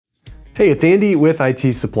Hey, it's Andy with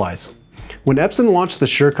IT Supplies. When Epson launched the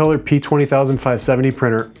SureColor P20570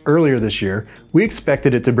 printer earlier this year, we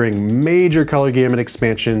expected it to bring major color gamut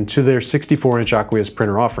expansion to their 64-inch Aqueous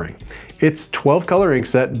printer offering. Its 12-color ink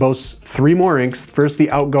set boasts 3 more inks versus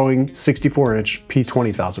the outgoing 64-inch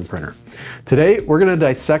P20000 printer. Today, we're going to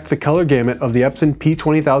dissect the color gamut of the Epson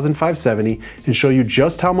P20570 and show you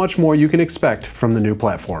just how much more you can expect from the new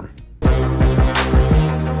platform.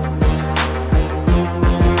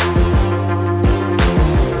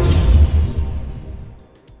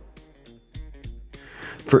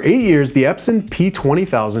 For 8 years, the Epson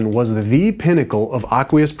P20000 was the pinnacle of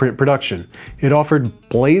Aqueous print production. It offered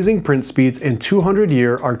blazing print speeds and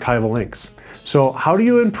 200-year archival inks. So how do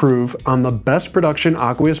you improve on the best production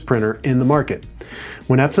Aqueous printer in the market?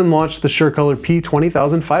 When Epson launched the SureColor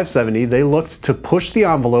P20570, they looked to push the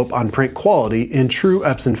envelope on print quality in true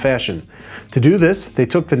Epson fashion. To do this, they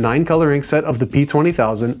took the 9-color ink set of the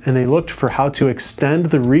P20000 and they looked for how to extend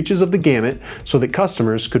the reaches of the gamut so that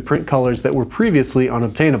customers could print colors that were previously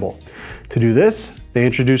unobtainable. To do this, they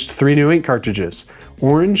introduced 3 new ink cartridges: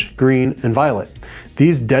 orange, green, and violet.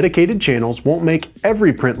 These dedicated channels won't make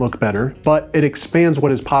every print look better, but it expands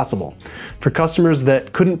what is possible. For customers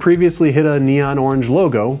that couldn't previously hit a neon orange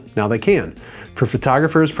logo, now they can. For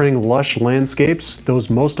photographers printing lush landscapes, those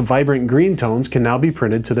most vibrant green tones can now be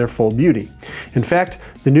printed to their full beauty. In fact,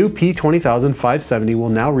 the new P20570 will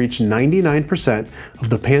now reach 99% of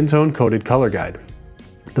the Pantone coded color guide.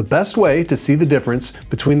 The best way to see the difference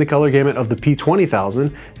between the color gamut of the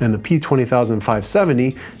P20000 and the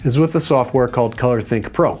P20570 is with the software called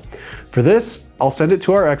ColorThink Pro. For this, I'll send it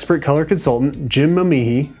to our expert color consultant, Jim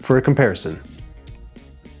Mamihi, for a comparison.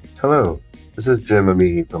 Hello, this is Jim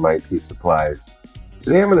Mamihi from IT Supplies.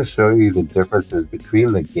 Today I'm going to show you the differences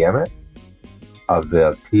between the gamut of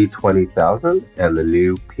the P20000 and the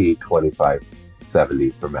new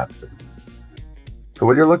P20570 from Epson. So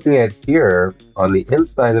what you're looking at here on the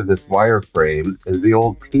inside of this wireframe is the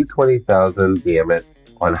old P20000 gamut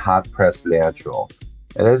on hot press natural.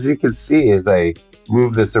 And as you can see, as I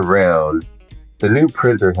move this around, the new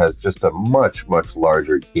printer has just a much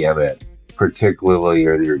larger gamut, particularly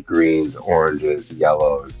in your greens, oranges,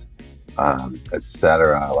 yellows,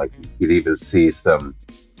 etc. Like you could even see some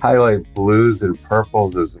highlight blues and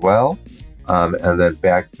purples as well. And then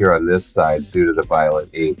back here on this side, due to the violet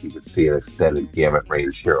ink, you can see an extended gamut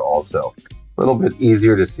range here also. A little bit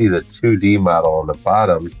easier to see the 2D model on the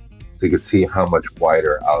bottom, so you can see how much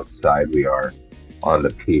wider outside we are on the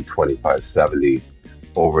P20570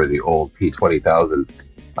 over the old P20000.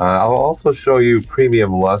 I'll also show you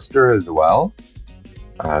premium luster as well.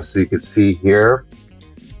 So you can see here,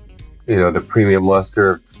 the premium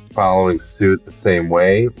luster following suit the same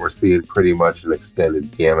way. We're seeing pretty much an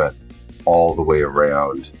extended gamut all the way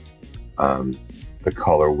around the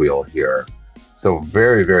color wheel here. So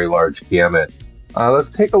very large gamut. Let's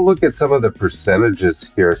take a look at some of the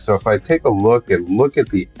percentages here. So if I take a look at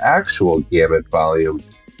the actual gamut volume,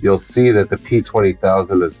 you'll see that the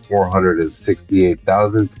P20000 is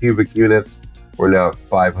 468,000 cubic units. We're now at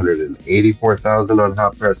 584,000 on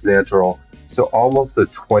hot press natural. So almost a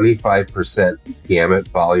 25% gamut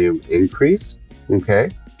volume increase.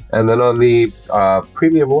 Okay. And then on the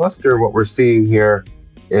premium luster, what we're seeing here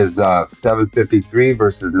is 753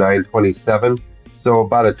 versus 927. So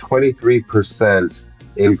about a 23%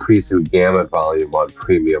 increase in gamut volume on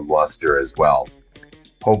premium luster as well.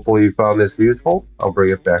 Hopefully you found this useful. I'll bring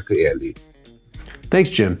it back to Andy. Thanks,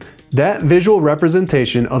 Jim. That visual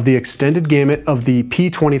representation of the extended gamut of the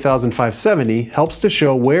P20570 helps to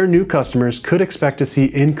show where new customers could expect to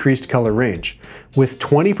see increased color range. With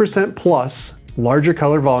 20% plus larger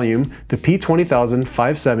color volume, the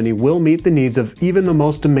P20570 will meet the needs of even the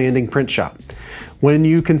most demanding print shop. When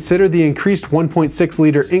you consider the increased 1.6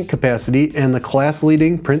 liter ink capacity and the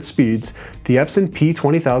class-leading print speeds, the Epson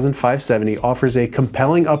P20570 offers a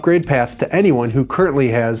compelling upgrade path to anyone who currently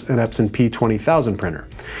has an Epson P20000 printer.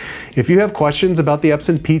 If you have questions about the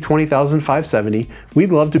Epson P20570,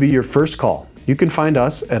 we'd love to be your first call. You can find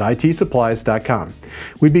us at itsupplies.com.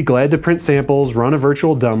 We'd be glad to print samples, run a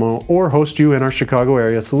virtual demo, or host you in our Chicago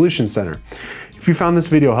area Solutions Center. If you found this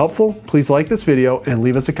video helpful, please like this video and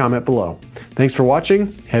leave us a comment below. Thanks for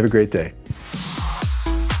watching. Have a great day.